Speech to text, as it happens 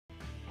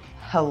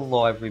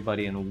Hello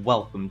everybody and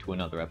welcome to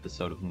another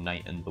episode of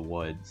Night in the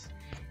Woods.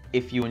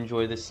 If you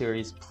enjoy this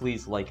series,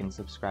 please like and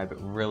subscribe, it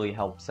really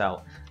helps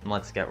out, and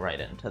let's get right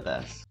into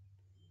this.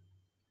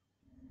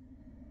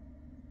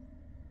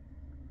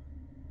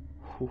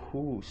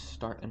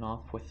 Starting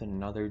off with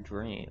another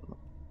dream.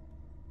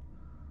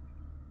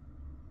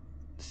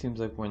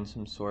 Seems like we're in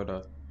some sort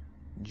of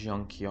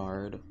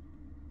junkyard.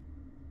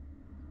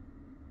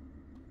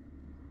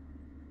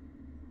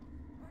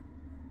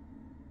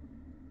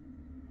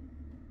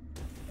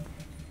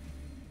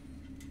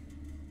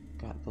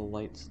 Got the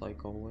lights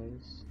like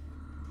always.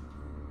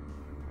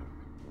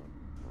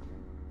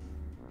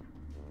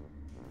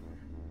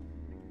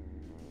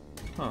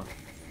 Huh.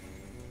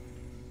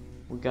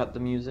 We got the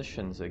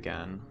musicians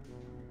again.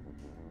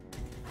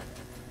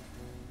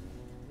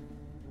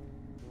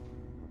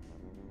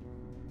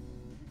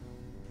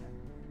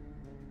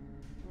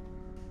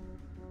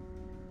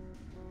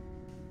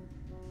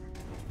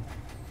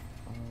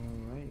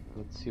 Alright,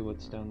 let's see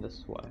what's down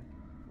this way.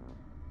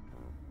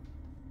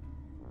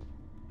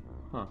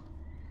 Huh.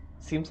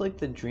 Seems like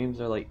the dreams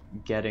are like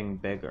getting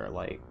bigger,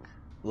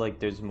 like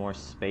there's more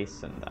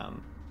space in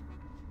them.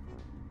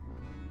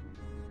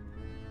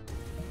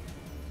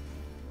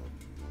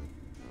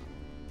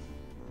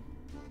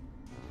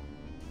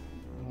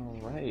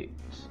 Alright.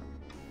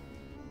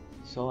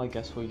 So I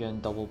guess we're gonna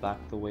double back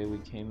the way we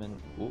came in.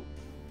 Ooh.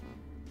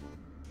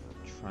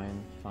 Try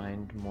and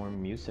find more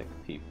music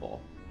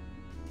people.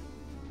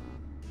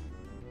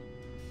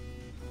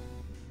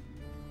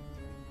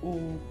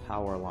 Ooh,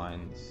 power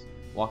lines.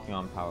 Walking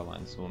on power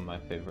lines is one of my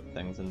favorite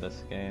things in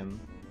this game.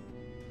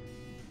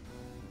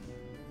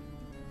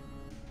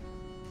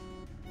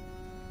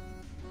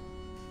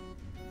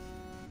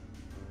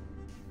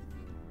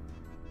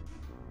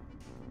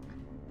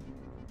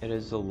 It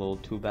is a little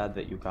too bad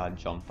that you gotta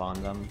jump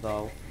on them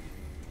though,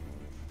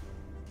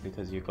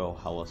 because you go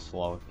hella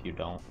slow if you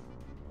don't.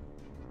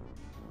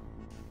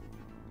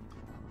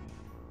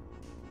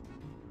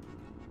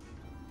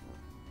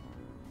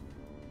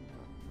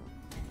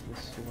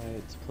 This way,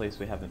 it's a place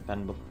we haven't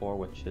been before,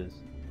 which is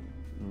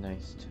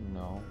nice to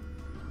know.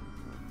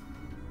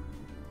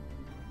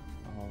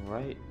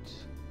 Alright.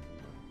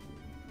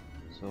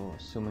 So,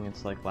 assuming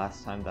it's like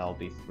last time, that'll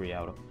be 3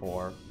 out of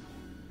 4.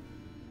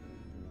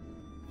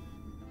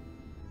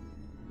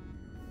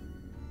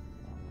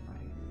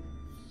 Alright.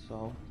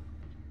 So,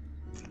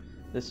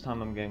 this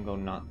time I'm gonna go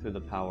not through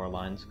the power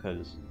lines,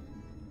 because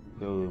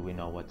clearly we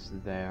know what's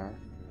there.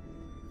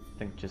 I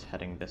think just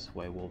heading this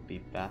way will be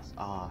best.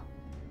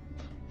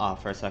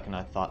 For a second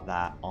I thought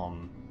that,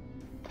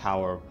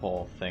 power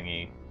pole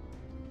thingy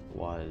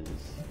was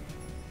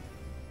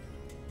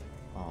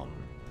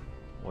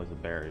a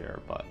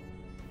barrier, but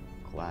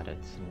glad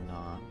it's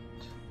not.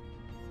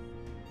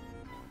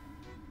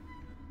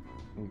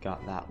 We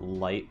got that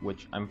light,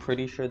 which I'm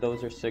pretty sure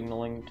those are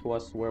signaling to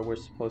us where we're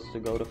supposed to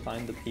go to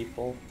find the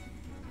people.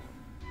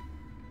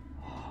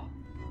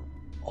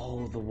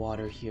 Oh, the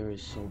water here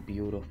is so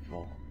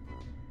beautiful.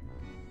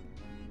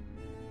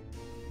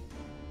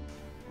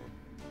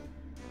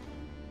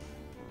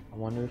 I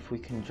wonder if we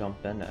can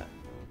jump in it.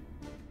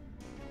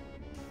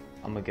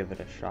 I'm gonna give it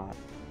a shot.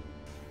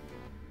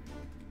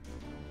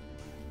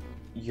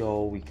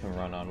 Yo, we can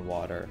run on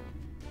water.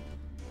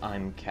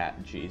 I'm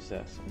Cat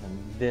Jesus. And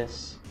then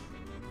this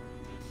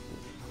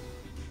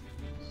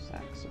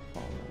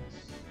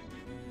saxophonist.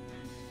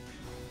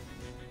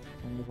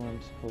 I wonder where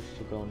I'm supposed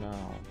to go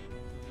now.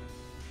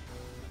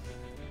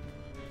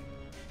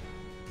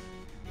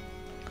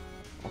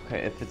 Okay,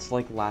 if it's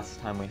like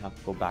last time, we have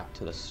to go back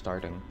to the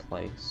starting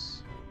place.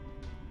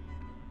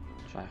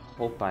 Which I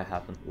hope I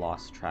haven't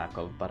lost track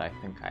of, but I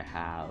think I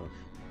have.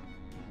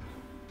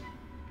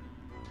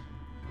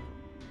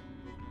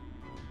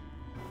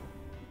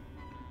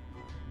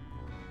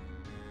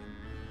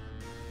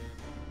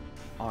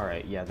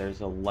 Alright, yeah,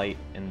 there's a light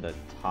in the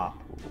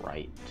top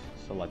right,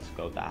 so let's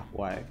go that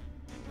way.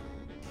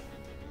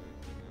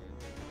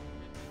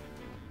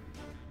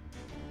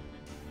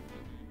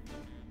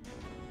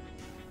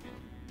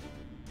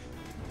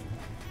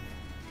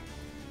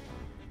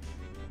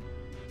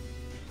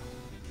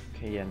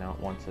 Okay, yeah, now it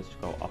wants us to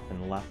go up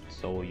and left,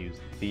 so we'll use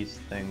these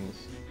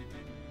things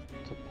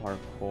to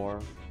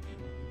parkour.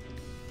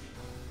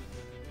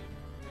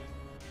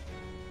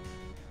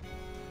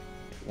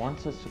 It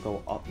wants us to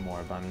go up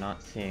more, but I'm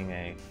not seeing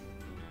a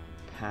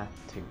path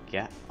to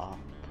get up.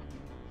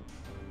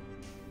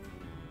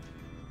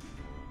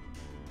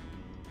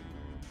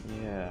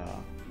 Yeah,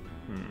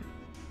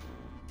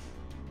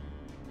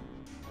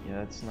 yeah,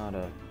 that's not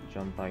a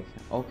jump I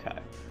can... Okay,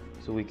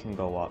 so we can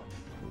go up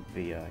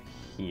via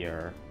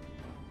here.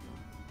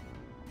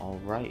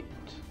 Alright.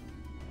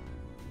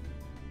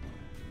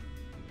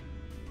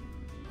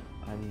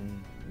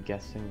 I'm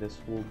guessing this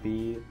will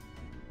be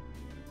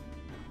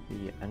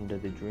the end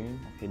of the dream.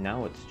 Okay,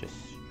 now it's just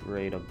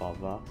straight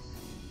above us.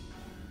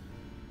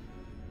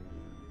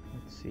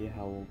 Let's see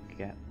how we'll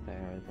get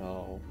there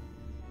though.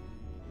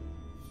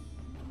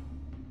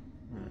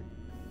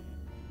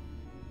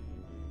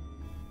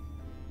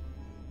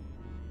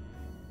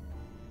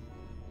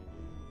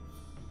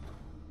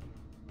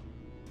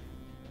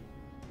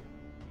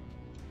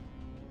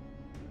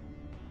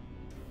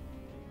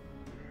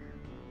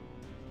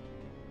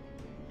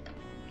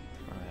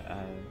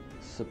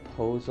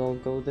 suppose I'll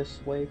go this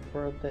way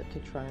for a bit to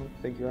try and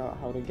figure out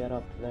how to get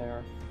up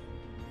there.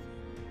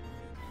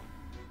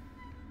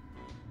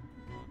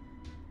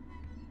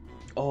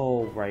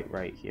 Oh,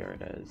 right here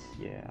it is,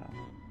 yeah.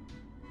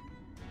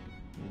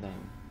 And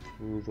then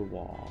through the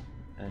wall,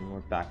 and we're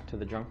back to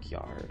the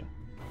junkyard.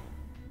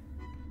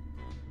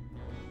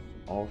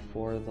 All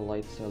four of the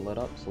lights are lit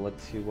up, so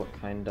let's see what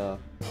kind of...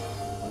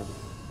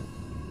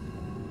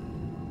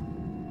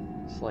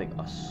 It's like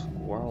a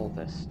squirrel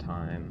this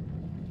time.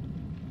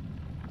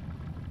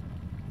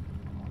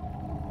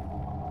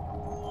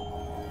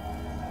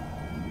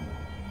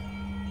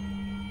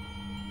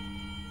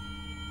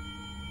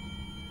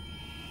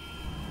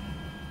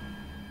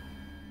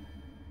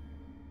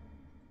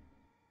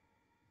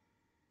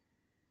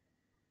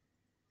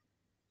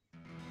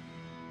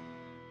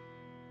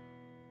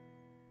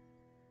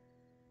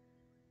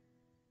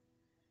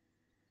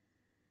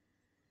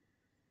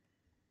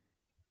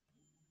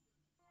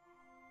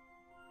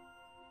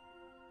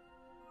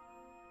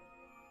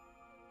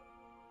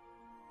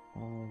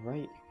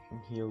 Alright,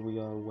 and here we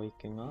are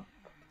waking up.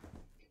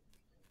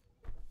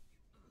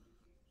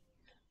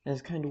 And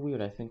it's kind of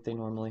weird, I think they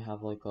normally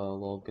have like a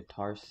little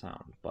guitar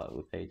sound, but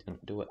they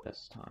didn't do it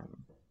this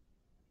time.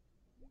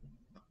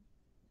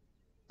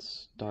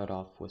 Let's start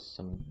off with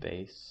some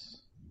bass.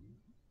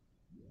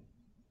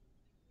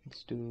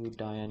 Let's do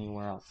Die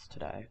Anywhere Else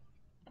today.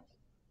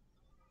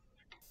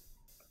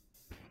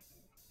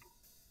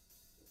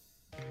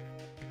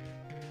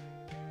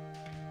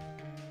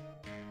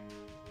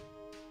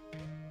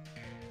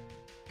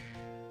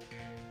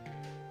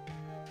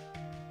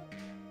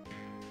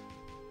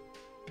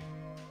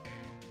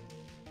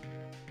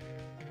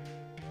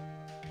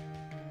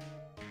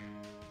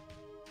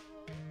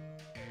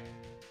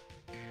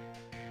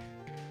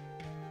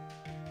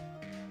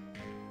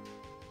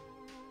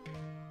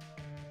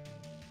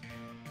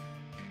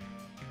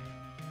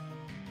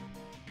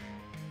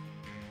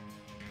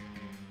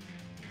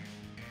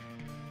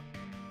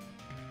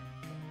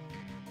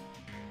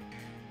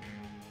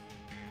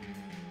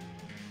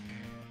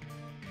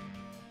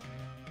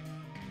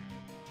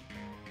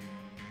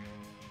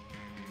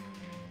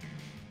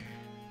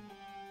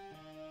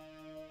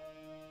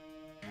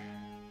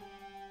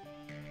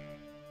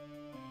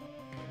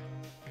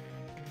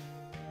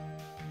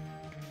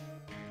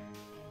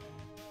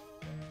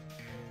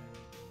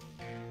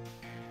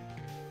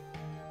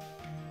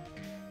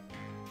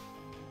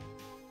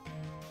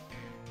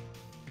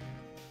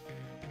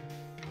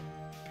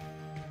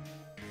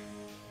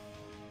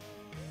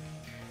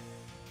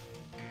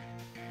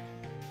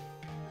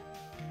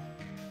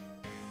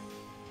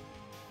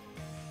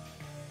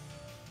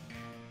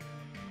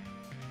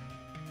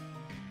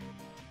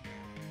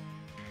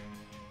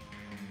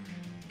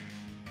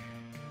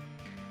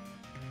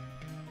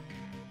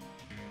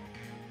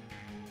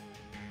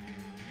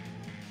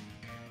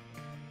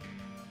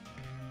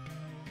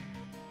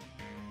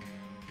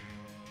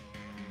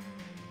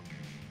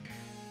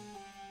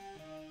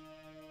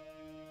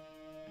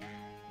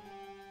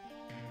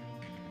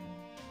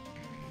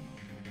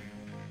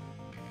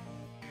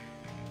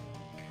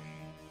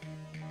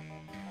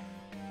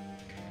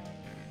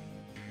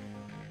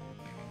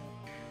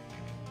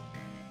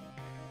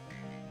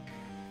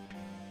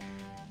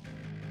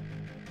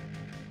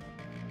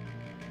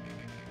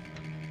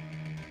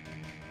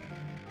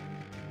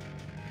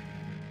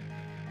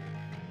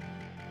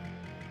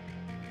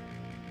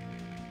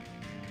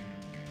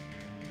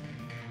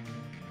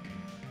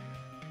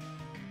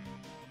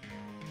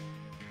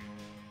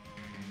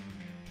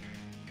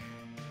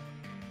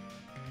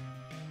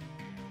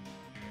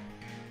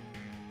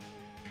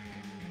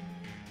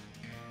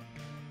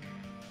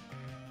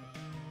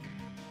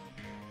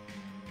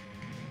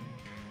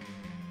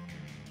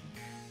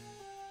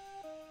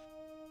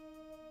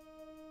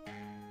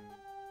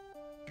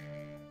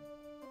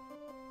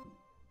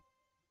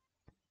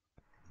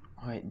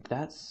 Alright,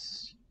 that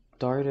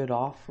started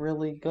off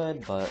really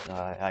good, but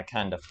I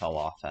kind of fell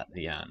off at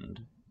the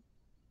end.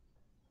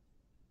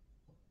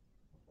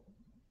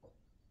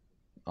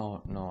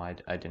 Oh, no,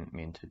 I didn't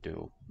mean to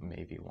do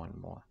maybe one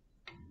more.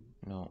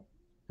 No,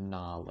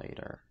 nah,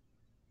 later.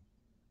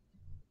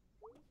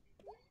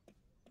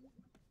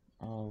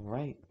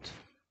 Alright.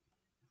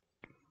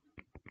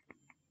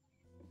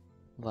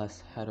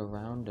 Let's head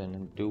around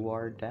and do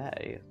our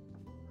day.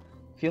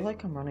 I feel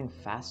like I'm running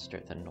faster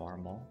than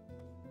normal.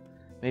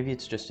 Maybe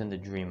it's just in the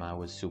dream I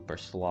was super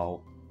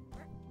slow.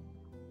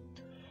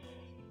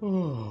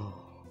 Morning,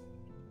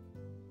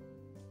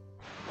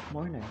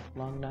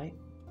 long night?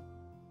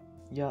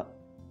 Yup.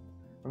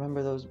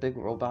 Remember those big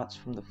robots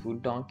from the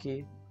food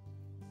donkey?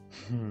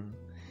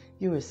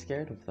 You were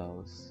scared of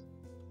those.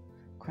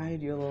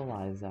 Cried your little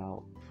eyes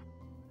out.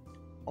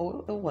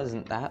 Oh, it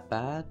wasn't that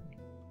bad.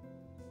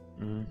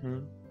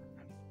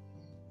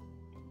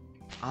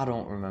 I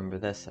don't remember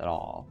this at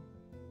all.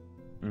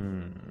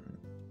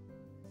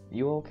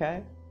 You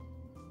okay?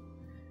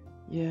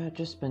 Yeah,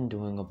 just been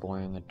doing a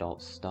boring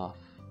adult stuff.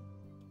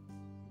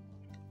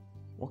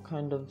 What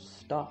kind of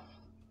stuff?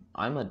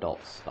 I'm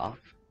adult stuff.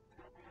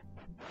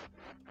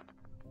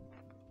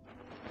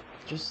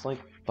 just like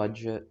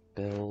budget,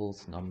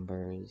 bills,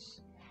 numbers.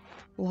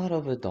 A lot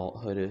of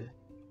adulthood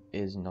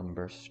is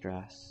number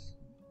stress.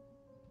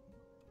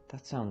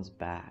 That sounds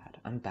bad.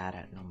 I'm bad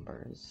at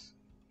numbers.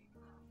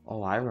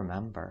 Oh, I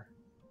remember.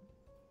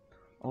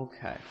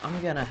 Okay,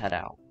 I'm gonna head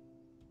out.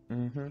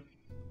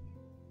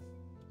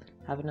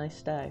 Have a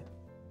nice day.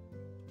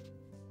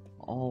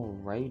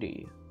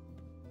 Alrighty.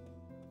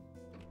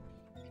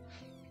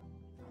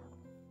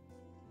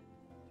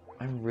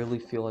 I really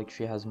feel like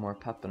she has more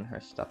pep in her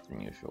step than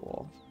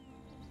usual.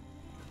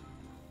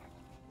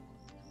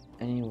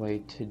 Anyway,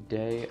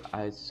 today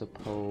I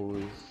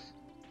suppose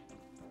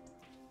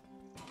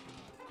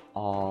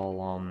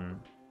I'll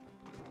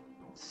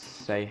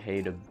say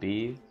hey to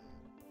B.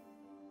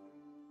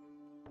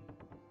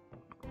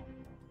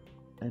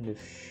 And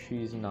if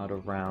she's not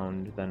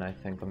around, then I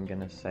think I'm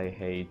gonna say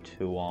hey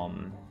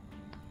to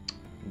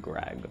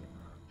Greg.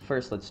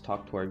 First, let's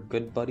talk to our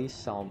good buddy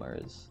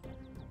Selmers.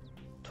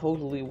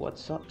 Totally,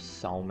 what's up,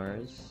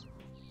 Selmers?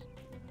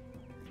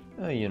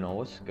 You know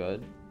what's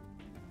good.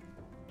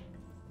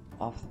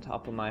 Off the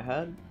top of my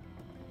head,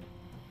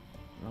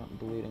 not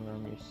bleeding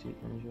on your seat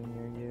in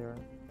junior year,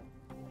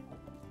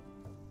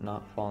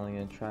 not falling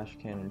in a trash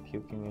can and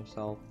puking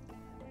yourself,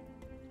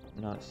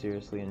 not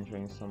seriously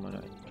injuring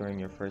someone during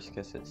your first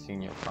kiss at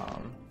senior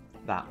prom.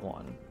 That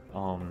one.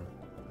 I'm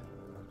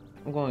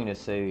going to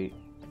say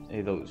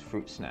those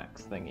fruit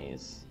snacks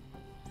thingies.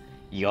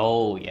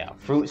 Yo, yeah,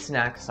 fruit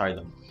snacks are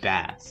the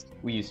best.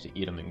 We used to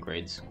eat them in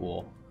grade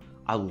school.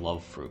 I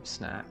love fruit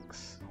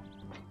snacks.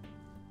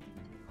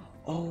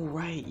 Oh,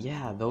 right,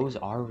 yeah, those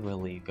are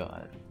really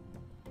good.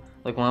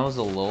 Like, when I was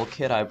a little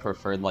kid, I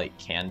preferred, like,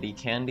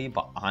 candy,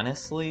 but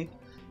honestly,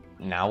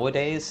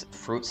 nowadays,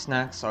 fruit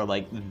snacks are,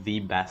 like, the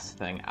best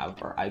thing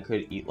ever. I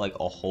could eat, like,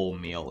 a whole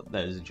meal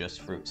that is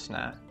just fruit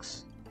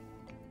snacks.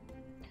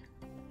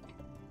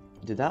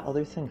 Did that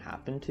other thing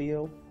happen to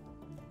you?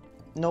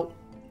 Nope.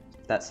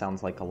 That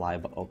sounds like a lie,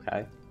 but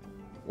okay.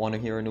 Want to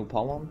hear a new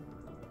poem?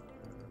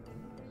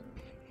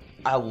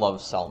 I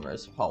love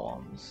Selmer's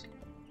poems.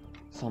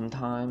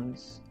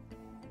 Sometimes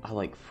I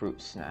like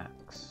fruit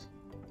snacks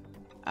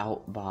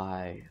out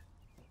by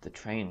the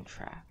train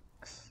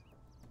tracks.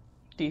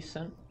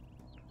 Decent.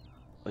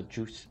 A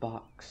juice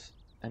box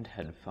and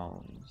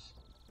headphones.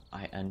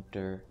 I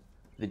enter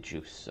the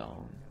juice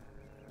zone.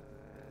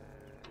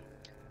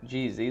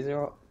 Geez,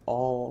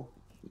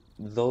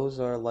 those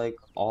are like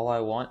all I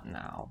want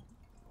now.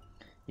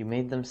 You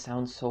made them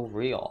sound so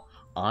real.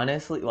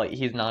 Honestly, like,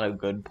 he's not a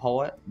good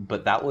poet,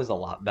 but that was a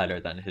lot better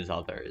than his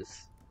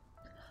others.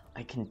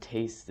 I can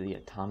taste the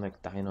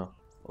atomic dino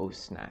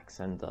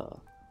snacks and the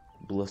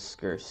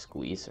Blisker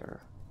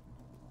squeezer.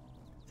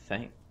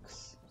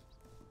 Thanks.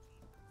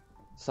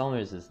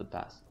 Selmers is the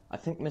best. I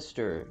think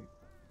Mr.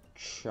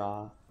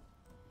 Chavakov's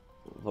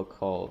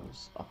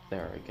up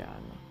there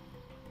again.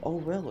 Oh,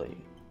 really?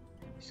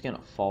 He's gonna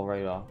fall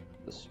right off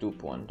the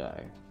stoop one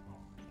day.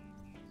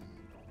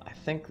 I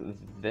think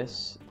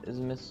this is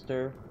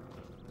Mr.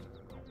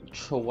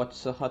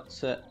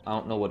 Chawatsa. I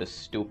don't know what a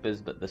stoop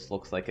is, but this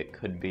looks like it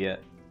could be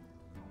it.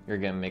 You're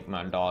gonna make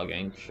my dog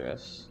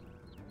anxious.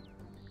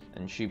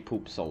 And she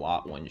poops a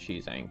lot when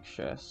she's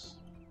anxious.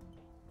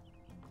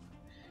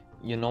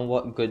 You know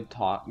what? Good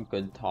talk,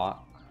 good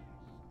talk.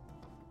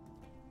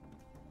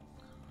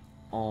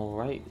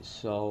 Alright,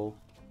 so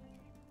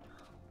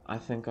I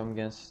think I'm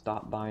gonna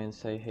stop by and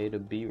say hey to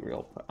B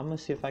real quick. I'm gonna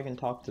see if I can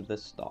talk to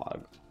this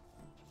dog.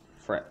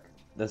 Frick,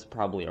 that's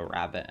probably a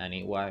rabbit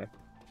anyway.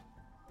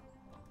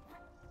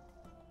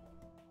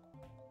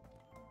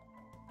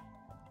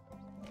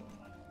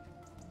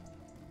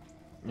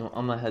 No,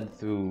 I'm gonna head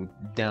through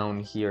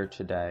down here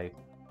today.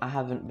 I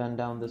haven't been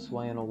down this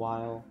way in a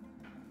while,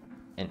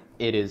 and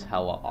it is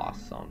hella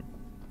awesome.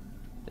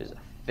 There's a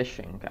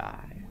fishing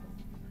guy.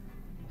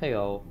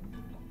 Heyo.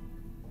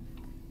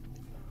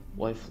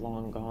 Wife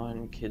long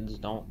gone, kids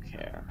don't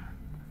care.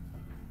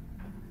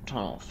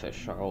 Tunnel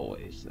fish are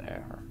always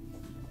there.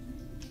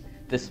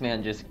 This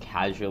man just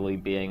casually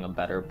being a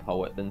better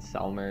poet than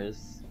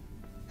Selmers.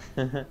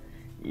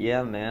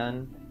 Yeah,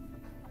 man.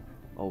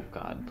 Oh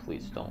god,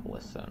 please don't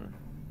listen.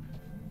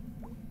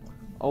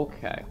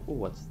 Okay, ooh,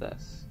 what's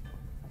this?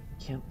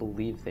 Can't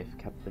believe they've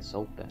kept this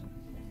open.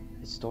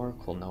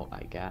 Historical note,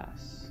 I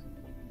guess.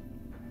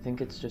 I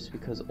think it's just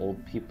because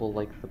old people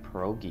like the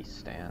pierogi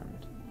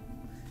stand.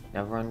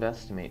 Never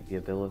underestimate the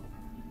ability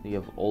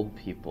of old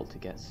people to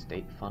get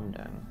state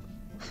funding.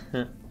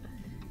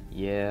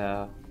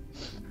 Yeah,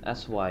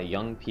 that's why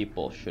young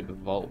people should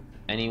vote.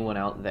 Anyone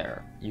out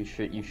there, you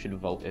should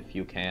vote if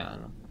you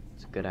can.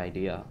 It's a good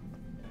idea.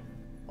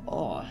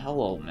 Oh,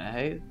 hello,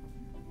 May.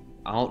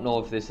 I don't know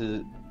if this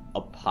is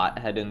a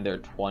pothead in their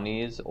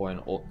 20s or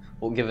an old...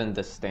 Well, given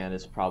the stand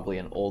is probably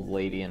an old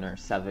lady in her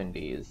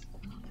 70s.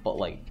 But,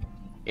 like,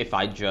 if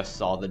I just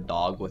saw the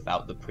dog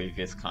without the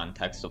previous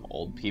context of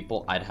old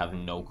people, I'd have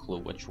no clue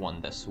which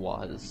one this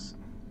was.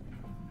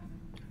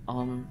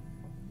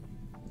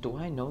 Do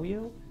I know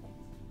you?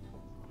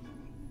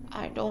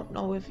 I don't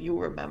know if you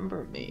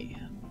remember me.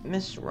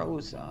 Miss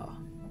Rosa.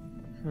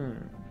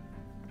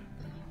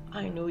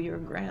 I knew your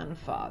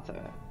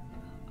grandfather.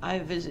 I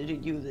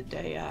visited you the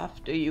day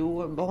after you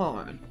were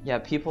born. Yeah,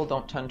 people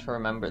don't tend to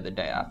remember the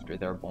day after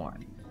they're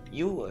born.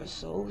 You were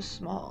so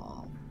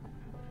small.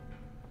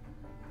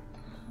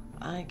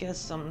 I guess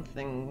some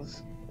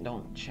things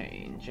don't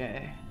change,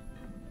 eh?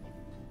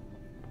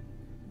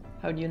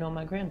 How do you know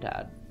my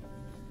granddad?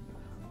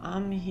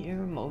 I'm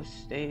here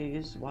most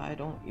days. Why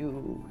don't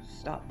you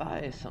stop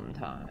by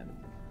sometime?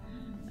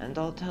 And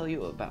I'll tell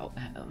you about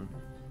him.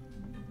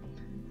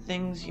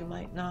 Things you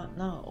might not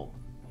know.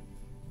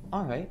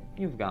 Alright,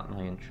 you've got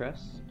my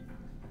interest.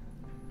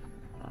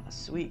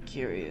 Sweet,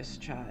 curious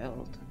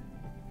child.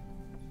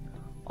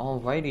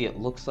 Alrighty, it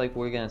looks like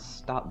we're gonna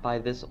stop by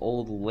this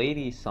old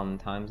lady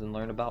sometimes and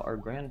learn about our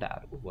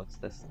granddad. Ooh, what's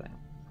this thing?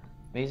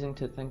 Amazing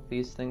to think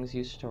these things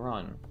used to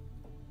run.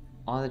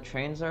 All the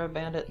trains are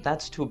abandoned?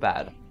 That's too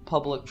bad.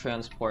 Public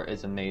transport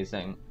is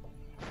amazing.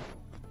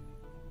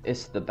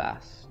 It's the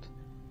best.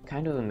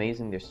 Kind of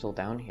amazing they're still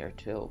down here,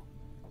 too.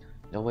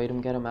 No way to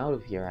get them out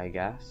of here, I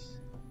guess.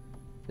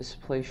 This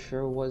place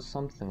sure was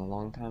something a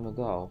long time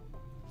ago.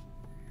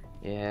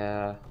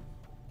 Yeah.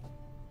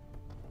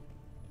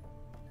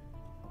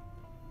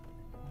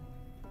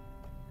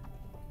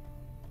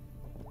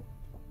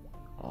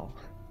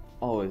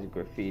 Oh, it's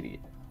graffiti.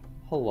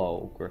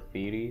 Hello,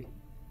 graffiti.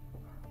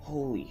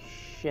 Holy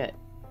shit.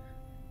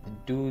 The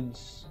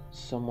dudes,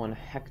 someone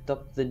hecked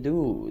up the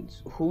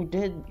dudes. Who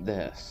did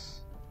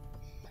this?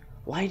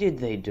 Why did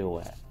they do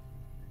it?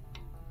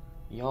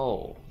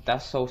 Yo,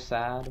 that's so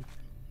sad.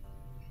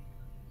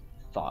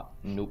 Thought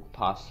Nuke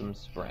Possum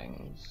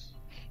Springs.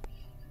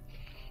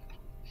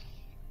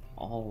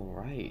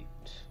 Alright.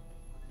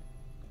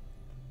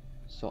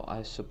 So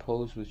I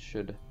suppose we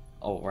should...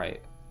 Oh,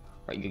 right.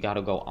 Right, you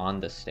gotta go on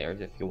the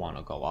stairs if you want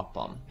to go up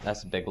them.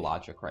 That's big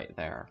logic right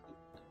there.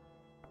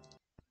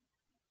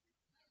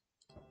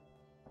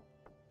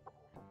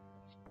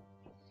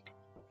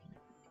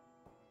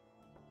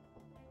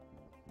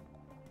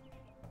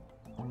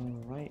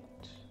 Alright.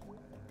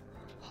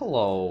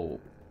 Hello,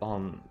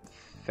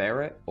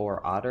 ferret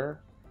or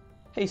otter?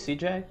 Hey,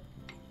 CJ.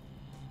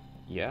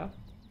 Yeah?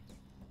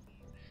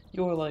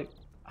 You were like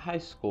high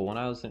school when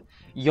I was in...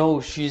 Yo,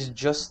 she's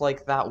just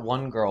like that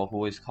one girl who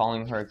was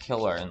calling her a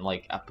killer in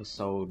like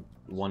episode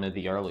 1 of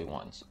the early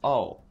ones.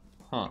 Oh,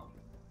 huh.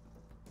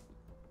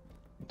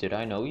 Did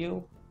I know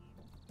you?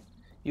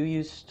 You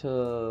used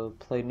to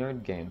play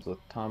nerd games with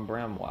Tom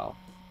Bramwell,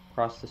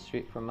 across the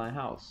street from my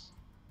house.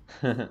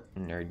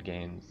 Nerd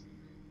games.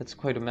 That's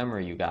quite a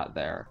memory you got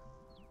there.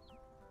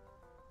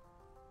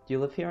 Do you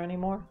live here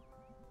anymore?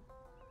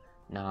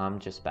 Nah, I'm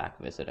just back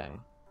visiting.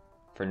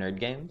 For nerd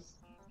games?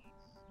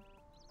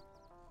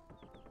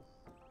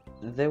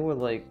 They were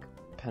like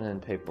pen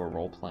and paper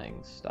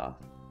role-playing stuff.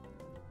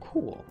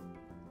 Cool.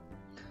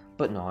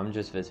 But no, I'm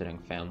just visiting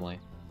family.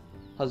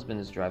 Husband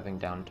is driving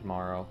down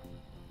tomorrow.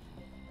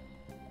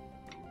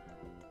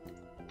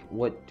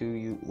 What do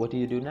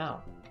you do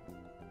now?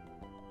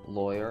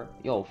 Lawyer?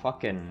 Yo,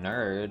 fucking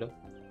nerd.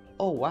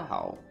 Oh,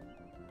 wow.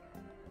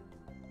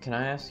 Can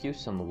I ask you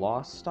some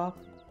law stuff?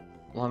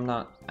 Well, I'm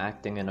not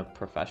acting in a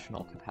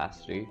professional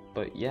capacity,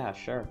 but yeah,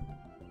 sure.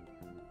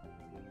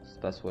 It's the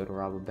best way to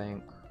rob a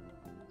bank.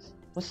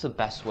 What's the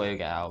best way to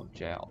get out of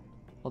jail?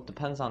 Well, it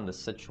depends on the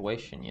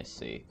situation, you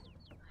see.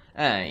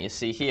 You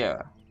see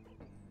here.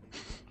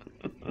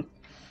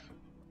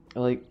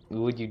 Like,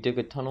 would you dig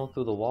a tunnel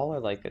through the wall or,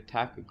 like,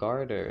 attack a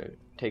guard or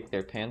take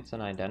their pants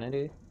and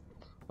identity?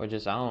 Or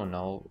just, I don't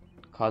know,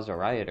 cause a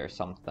riot or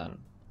something?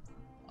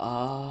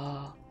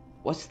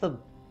 What's the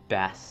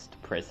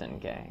best prison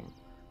game?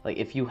 Like,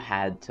 if you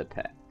had to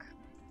pick.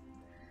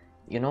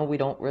 You know, we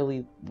don't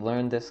really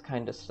learn this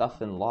kind of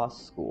stuff in law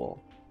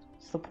school.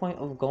 What's the point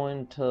of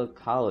going to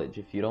college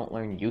if you don't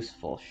learn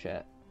useful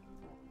shit?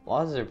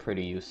 Laws are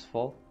pretty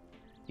useful.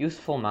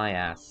 Useful my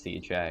ass,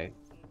 CJ.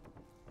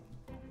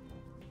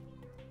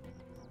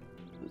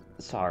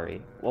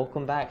 Sorry.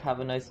 Welcome back, have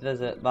a nice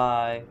visit,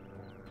 bye.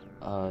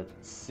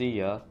 See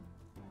ya.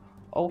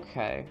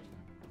 Okay.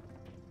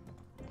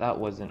 That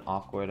wasn't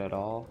awkward at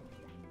all.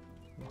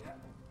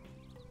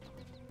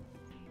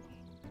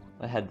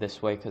 I head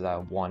this way because I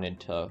wanted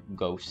to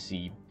go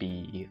see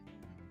B.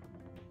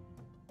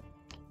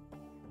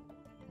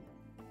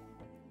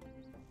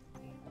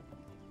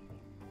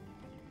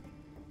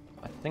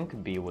 I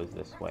think B was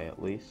this way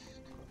at least.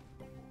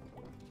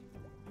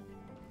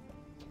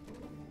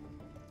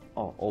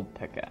 Oh, old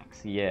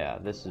pickaxe. Yeah,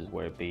 this is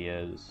where B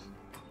is.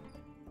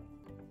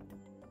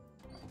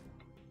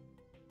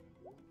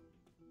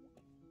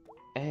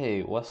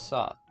 Hey, what's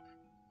up?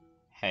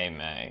 Hey,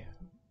 May.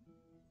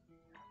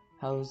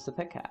 How's the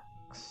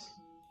pickaxe?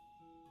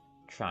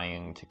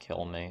 Trying to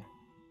kill me.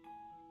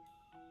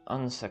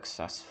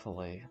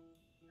 Unsuccessfully.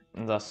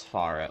 Thus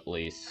far, at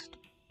least.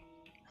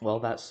 Well,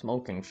 that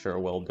smoking sure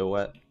will do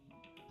it.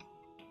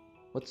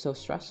 What's so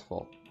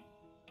stressful?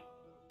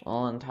 Well,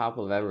 on top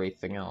of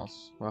everything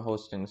else, we're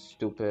hosting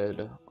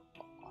stupid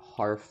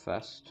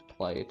Harfest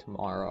play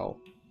tomorrow.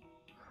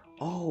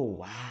 Oh,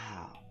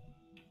 wow.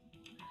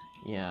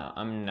 Yeah,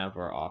 I'm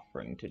never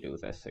offering to do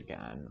this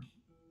again.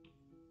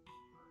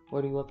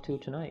 What are you up to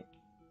tonight?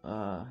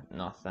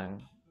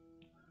 Nothing.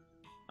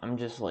 I'm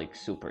just like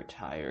super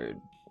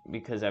tired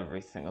because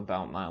everything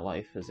about my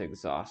life is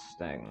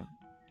exhausting.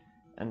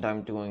 And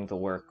I'm doing the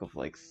work of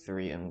like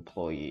 3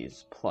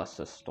 employees plus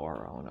a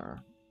store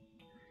owner.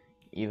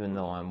 Even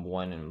though I'm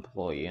 1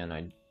 employee and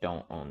I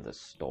don't own the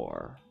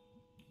store.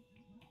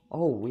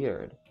 Oh,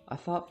 weird. I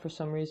thought for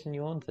some reason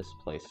you owned this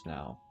place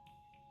now.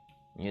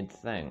 You'd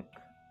think.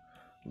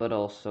 But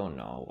also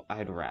no,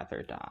 I'd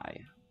rather die.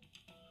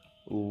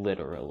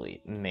 Literally,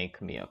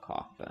 make me a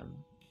coffin,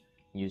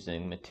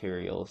 using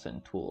materials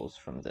and tools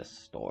from this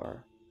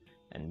store,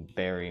 and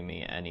bury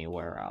me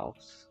anywhere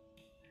else.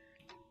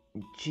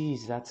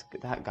 Jeez,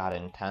 that got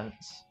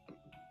intense.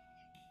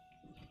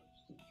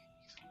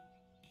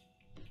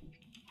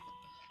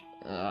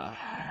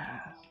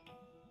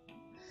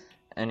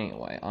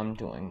 Anyway, I'm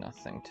doing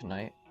nothing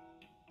tonight.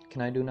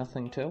 Can I do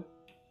nothing too?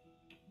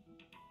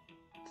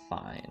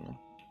 Fine.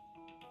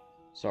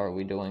 So are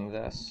we doing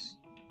this?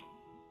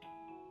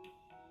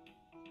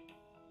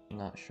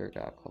 Not sure,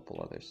 got a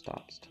couple other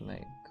stops to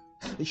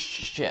make.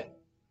 Shit.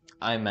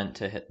 I meant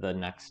to hit the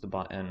next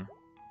button.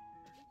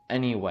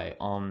 Anyway,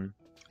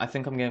 I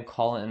think I'm gonna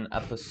call it an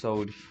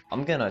episode.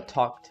 I'm gonna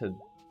talk to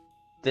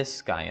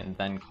this guy and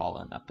then call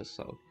it an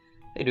episode.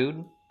 Hey,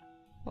 dude.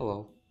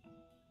 Hello.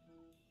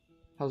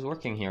 How's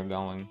working here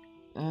going?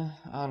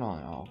 I don't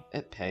know.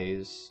 It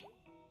pays.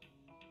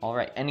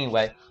 Alright,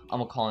 anyway, I'm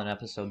gonna call an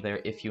episode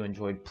there. If you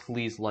enjoyed,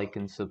 please like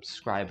and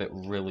subscribe. It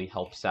really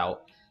helps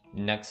out.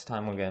 Next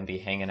time we're gonna be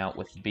hanging out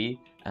with B,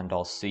 and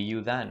I'll see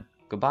you then.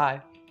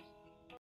 Goodbye.